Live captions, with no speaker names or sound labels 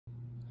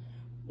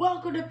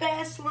Welcome to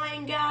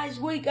Fastlane, guys.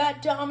 We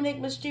got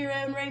Dominic Mysterio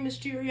and Rey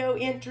Mysterio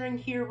entering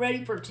here,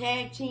 ready for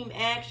tag team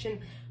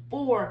action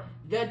for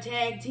the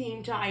tag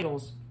team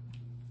titles.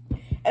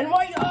 And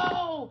wait,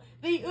 oh,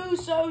 the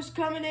Usos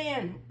coming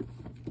in.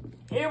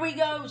 Here we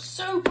go.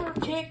 Super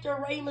kick to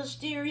Rey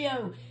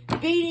Mysterio,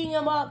 beating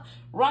him up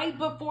right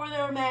before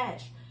their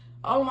match.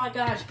 Oh my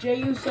gosh, Jey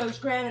Uso's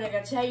grabbing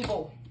a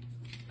table.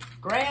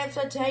 Grabs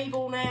a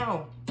table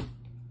now.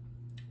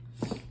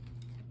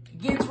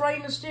 Gets Rey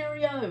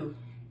Mysterio.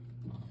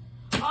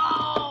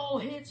 Oh,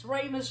 hits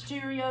Rey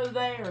Mysterio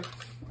there.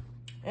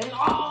 And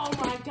oh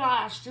my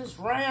gosh, just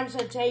rams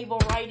a table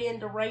right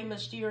into Rey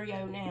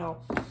Mysterio now.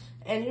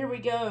 And here we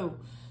go.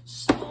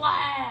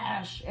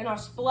 Splash! And a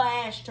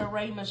splash to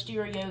Rey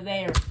Mysterio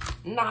there.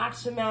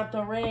 Knocks him out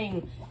the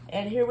ring.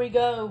 And here we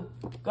go.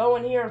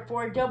 Going here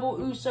for a double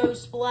Uso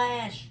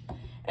splash.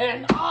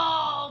 And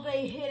oh,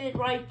 they hit it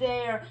right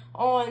there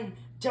on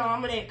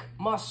Dominic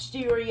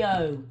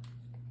Mysterio.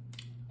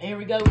 Here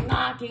we go,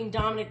 knocking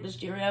Dominic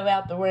Mysterio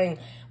out the ring.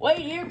 Wait,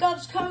 here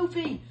comes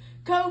Kofi.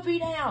 Kofi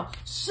now.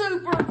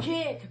 Super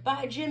kick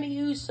by Jimmy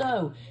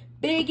Uso.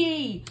 Big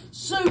E.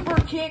 Super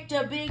kick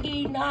to Big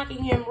E,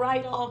 knocking him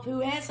right off.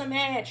 Who has a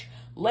match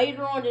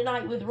later on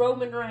tonight with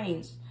Roman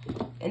Reigns.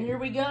 And here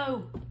we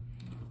go.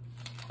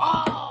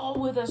 Oh,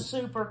 with a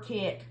super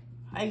kick.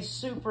 A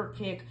super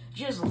kick.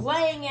 Just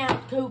laying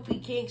out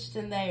Kofi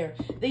Kingston there.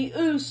 The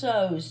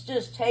Usos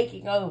just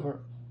taking over.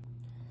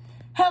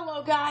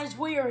 Hello guys,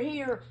 we are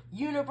here,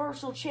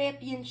 Universal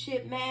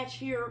Championship match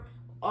here,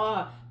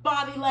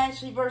 Bobby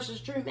Lashley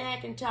versus Drew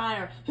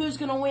McIntyre. Who's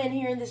going to win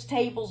here in this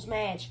tables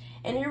match?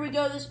 And here we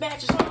go, this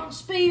match is on,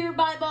 spear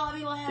by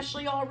Bobby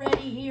Lashley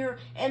already here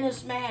in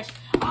this match.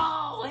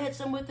 Oh,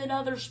 hits him with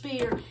another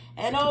spear,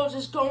 and oh,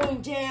 just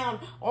going down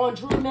on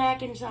Drew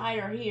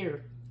McIntyre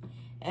here.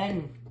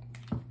 And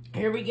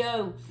here we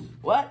go,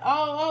 what?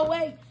 Oh,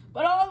 wait.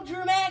 But oh,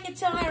 Drew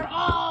McIntyre,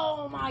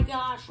 oh my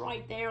gosh,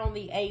 right there on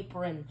the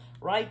apron.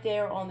 Right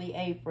there on the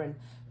apron.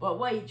 But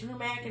wait, Drew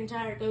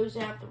McIntyre goes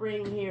out the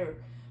ring here.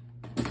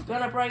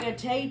 Gonna bring a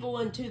table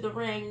into the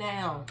ring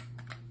now.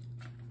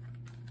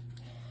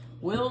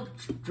 Will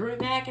Drew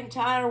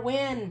McIntyre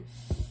win?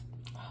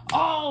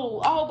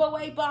 Oh, but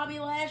wait, Bobby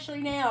Lashley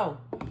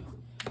now.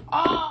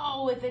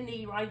 Oh, with a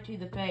knee right to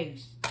the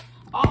face.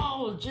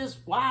 Oh,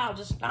 just, wow,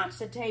 just knocks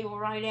the table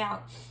right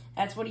out.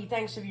 That's what he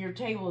thinks of your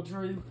table,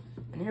 Drew.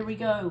 And here we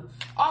go.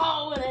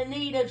 Oh, and a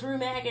knee to Drew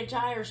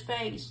McIntyre's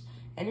face.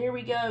 And here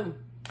we go.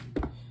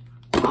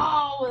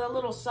 Oh, with a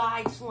little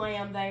side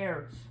slam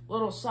there.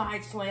 Little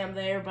side slam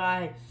there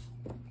by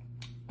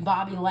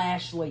Bobby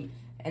Lashley.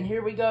 And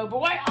here we go.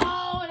 But wait,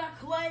 oh, and a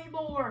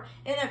Claymore.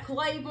 And a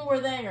Claymore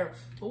there.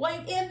 But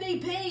wait,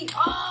 MVP.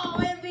 Oh,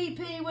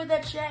 MVP with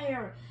a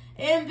chair.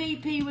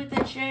 MVP with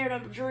the chair to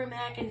Drew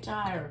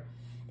McIntyre.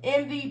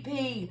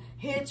 MVP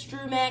hits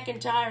Drew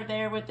McIntyre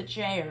there with the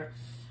chair.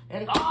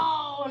 And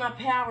oh, and a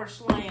power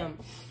slam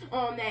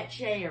on that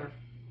chair.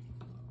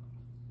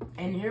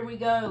 And here we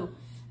go.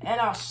 And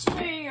a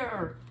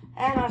spear.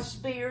 And a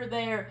spear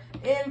there.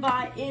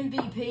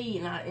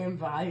 MVP.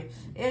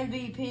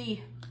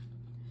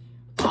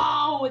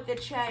 Oh, with the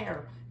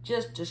chair.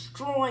 Just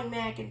destroying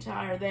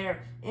McIntyre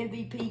there.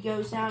 MVP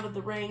goes out of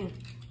the ring.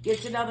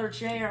 Gets another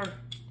chair.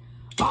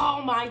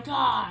 Oh my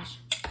gosh.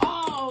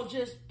 Oh,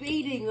 just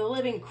beating the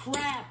living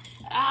crap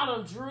out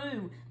of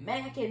Drew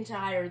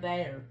McIntyre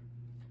there.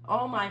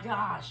 Oh my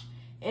gosh.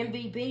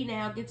 MVP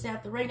now gets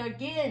out the ring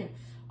again.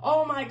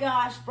 Oh my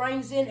gosh.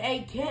 Brings in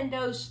a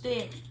kendo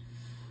stick.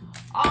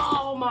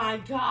 Oh my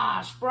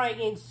gosh.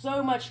 Bringing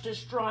so much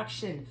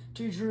destruction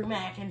to Drew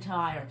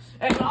McIntyre.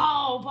 And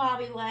oh,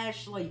 Bobby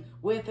Lashley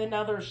with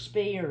another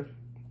spear.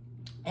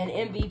 And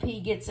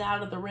MVP gets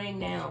out of the ring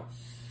now.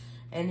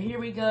 And here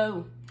we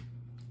go.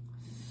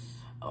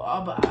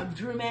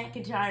 Drew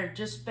McIntyre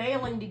just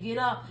failing to get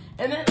up.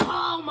 And then,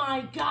 oh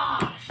my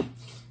gosh.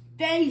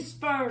 Face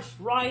first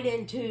right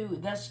into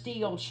the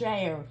steel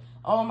chair.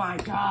 Oh my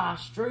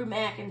gosh, Drew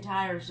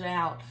McIntyre's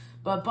out.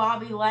 But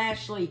Bobby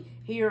Lashley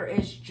here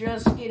is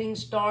just getting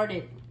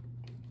started.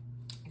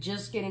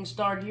 Just getting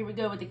started. Here we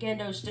go with the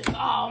kendo stick.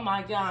 Oh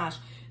my gosh,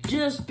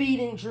 just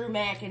beating Drew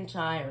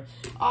McIntyre.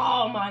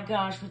 Oh my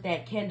gosh, with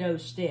that kendo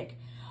stick.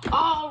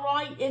 All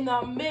right in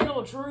the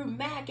middle, Drew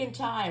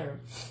McIntyre.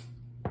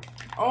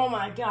 Oh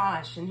my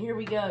gosh, and here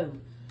we go.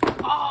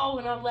 Oh,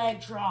 and a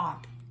leg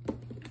drop.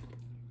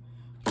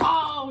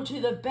 Oh,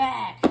 to the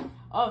back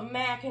of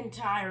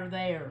McIntyre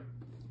there.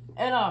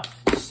 And a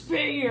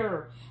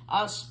spear.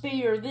 A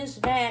spear.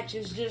 This match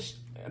is just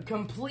a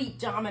complete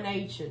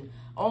domination.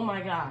 Oh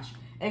my gosh.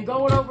 And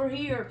going over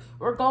here.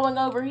 We're going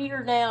over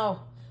here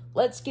now.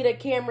 Let's get a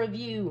camera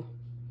view.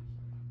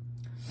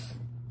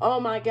 Oh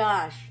my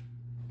gosh.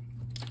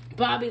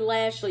 Bobby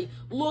Lashley.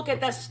 Look at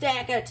the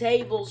stack of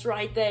tables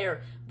right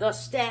there. The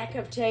stack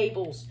of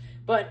tables.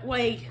 But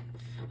wait.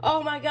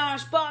 Oh my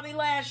gosh, Bobby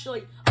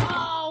Lashley.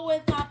 Oh,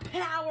 with a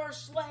power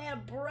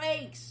slam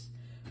breaks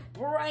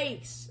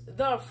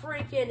the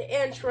freaking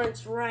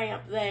entrance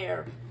ramp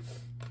there.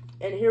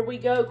 And here we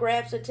go,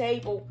 grabs a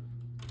table.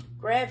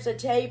 grabs a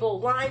table,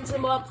 lines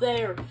him up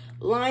there,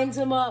 lines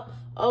him up.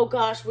 Oh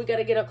gosh, we got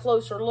to get a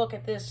closer look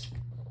at this.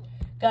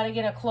 Got to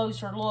get a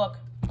closer look.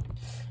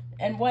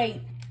 And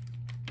wait,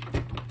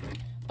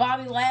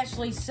 Bobby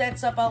Lashley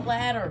sets up a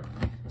ladder.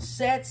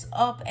 Sets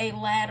up a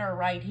ladder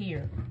right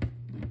here.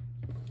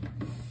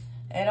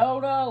 And oh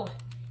no,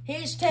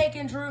 he's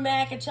taking Drew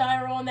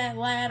McIntyre on that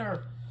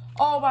ladder.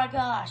 Oh my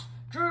gosh,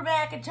 Drew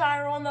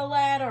McIntyre on the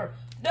ladder.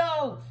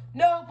 No,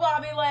 no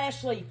Bobby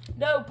Lashley.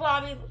 No,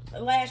 Bobby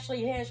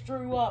Lashley has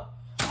Drew up.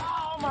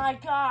 Oh my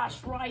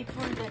gosh, right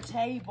through the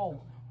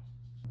table.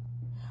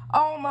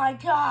 Oh my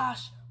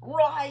gosh,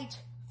 right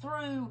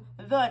through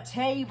the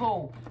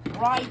table.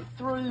 Right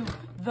through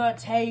the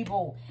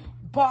table.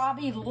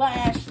 Bobby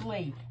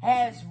Lashley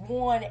has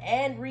won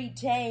and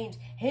retained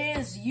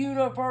his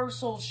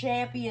Universal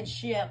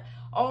Championship.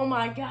 Oh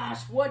my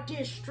gosh, what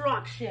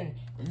destruction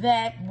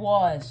that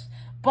was.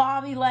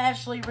 Bobby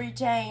Lashley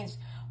retains.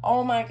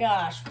 Oh my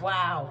gosh,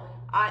 wow.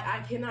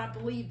 I cannot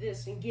believe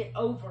this and get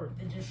over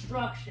the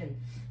destruction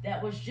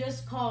that was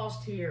just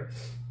caused here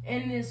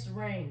in this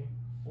ring.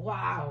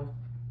 Wow.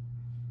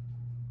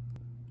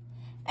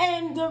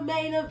 And the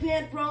main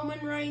event,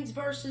 Roman Reigns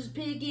versus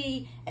Big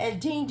E. And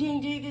ding,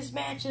 ding, ding, this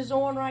match is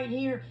on right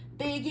here.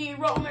 Big E,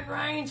 Roman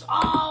Reigns.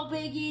 Oh,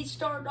 Big E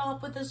starting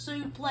off with a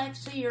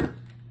suplex here.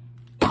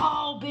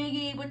 Oh, Big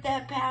E with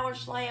that power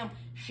slam.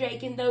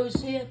 Shaking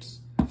those hips.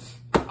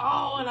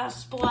 Oh, and a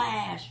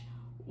splash.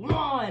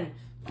 One.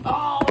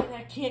 Oh,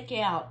 and a kick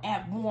out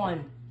at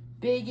one.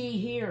 Big E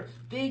here.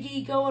 Big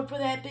E going for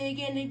that big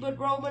ending, but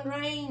Roman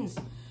Reigns.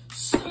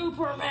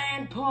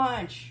 Superman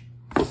punch.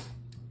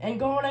 And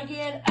going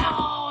again,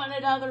 oh, and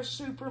another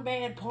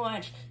Superman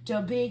punch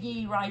to Big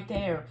E right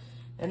there.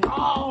 And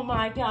oh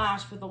my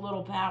gosh, with a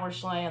little power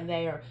slam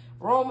there.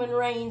 Roman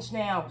Reigns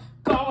now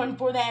going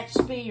for that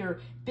spear.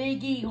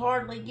 Big E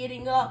hardly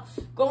getting up,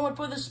 going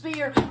for the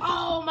spear.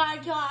 Oh my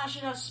gosh,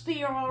 and a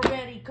spear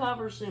already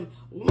covers him.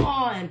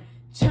 1,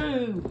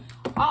 2.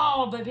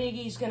 Oh, but Big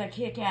E's going to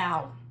kick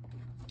out.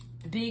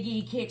 Big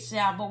E kicks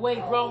out, but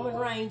wait, Roman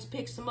Reigns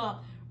picks him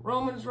up.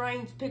 Roman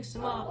Reigns picks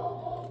him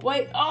up.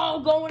 Wait,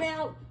 oh, going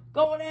out,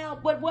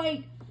 but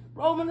wait,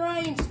 Roman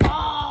Reigns,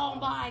 oh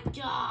my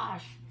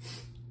gosh,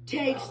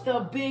 takes the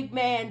big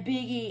man,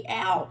 Big E,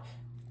 out.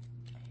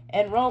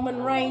 And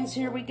Roman Reigns,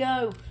 here we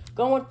go,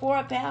 going for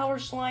a power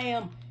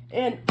slam.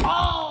 And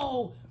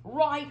oh,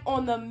 right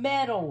on the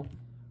metal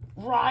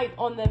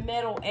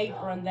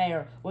apron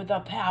there with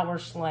a power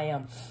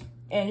slam.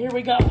 And here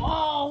we go,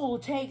 oh,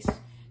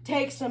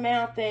 takes him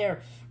out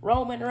there.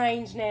 Roman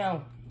Reigns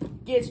now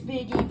gets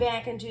Big E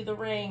back into the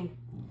ring.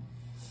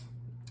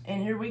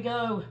 And here we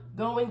go,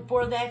 going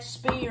for that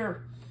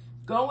spear.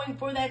 Going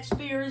for that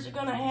spear, is it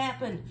going to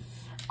happen?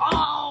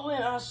 Oh,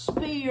 and a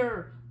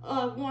spear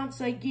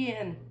once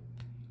again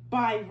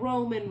by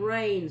Roman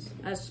Reigns.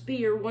 A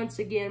spear once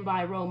again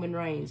by Roman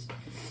Reigns.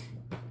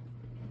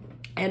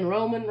 And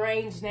Roman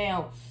Reigns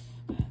now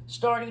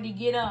starting to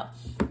get up.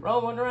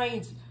 Roman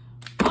Reigns,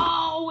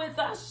 oh, with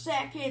a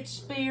second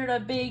spear to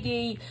Big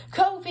E.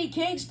 Kofi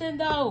Kingston,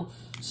 though,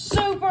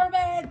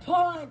 Superman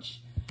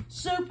punch.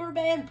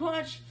 Superman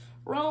punch.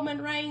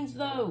 Roman Reigns,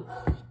 though,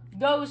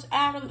 goes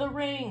out of the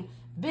ring.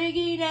 Big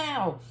E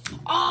now.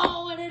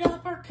 Oh, and an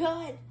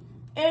uppercut.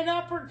 An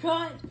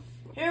uppercut.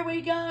 Here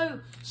we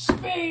go.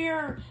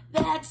 Spear.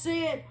 That's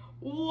it.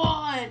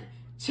 1,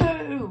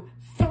 2,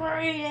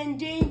 3. And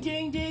ding,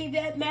 ding, ding.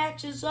 That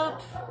match is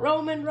up.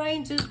 Roman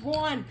Reigns has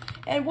won.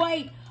 And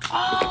wait.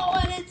 Oh,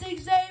 and it's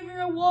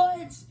Xavier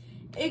Woods.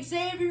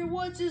 Xavier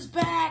Woods is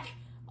back.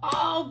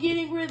 Oh,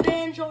 getting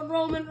revenge on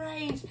Roman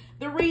Reigns.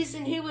 The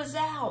reason he was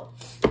out.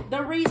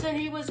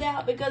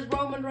 Because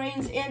Roman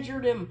Reigns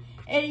injured him.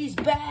 And he's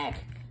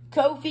back.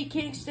 Kofi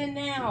Kingston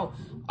now.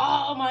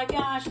 Oh my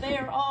gosh, they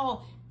are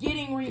all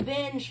getting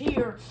revenge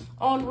here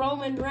on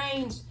Roman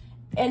Reigns.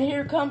 And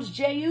here comes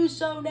Jey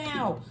Uso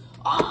now.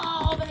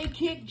 Oh, they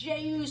kicked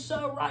Jey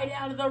Uso right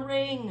out of the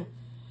ring.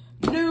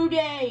 New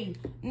Day.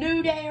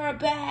 New Day are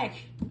back.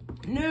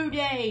 New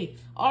Day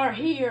are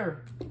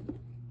here.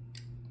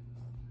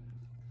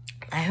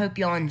 I hope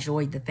y'all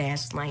enjoyed the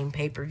Fastlane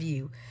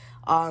pay-per-view.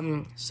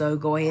 So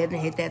go ahead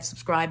and hit that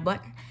subscribe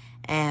button.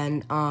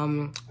 And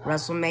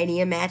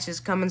WrestleMania match is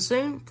coming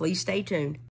soon. Please stay tuned.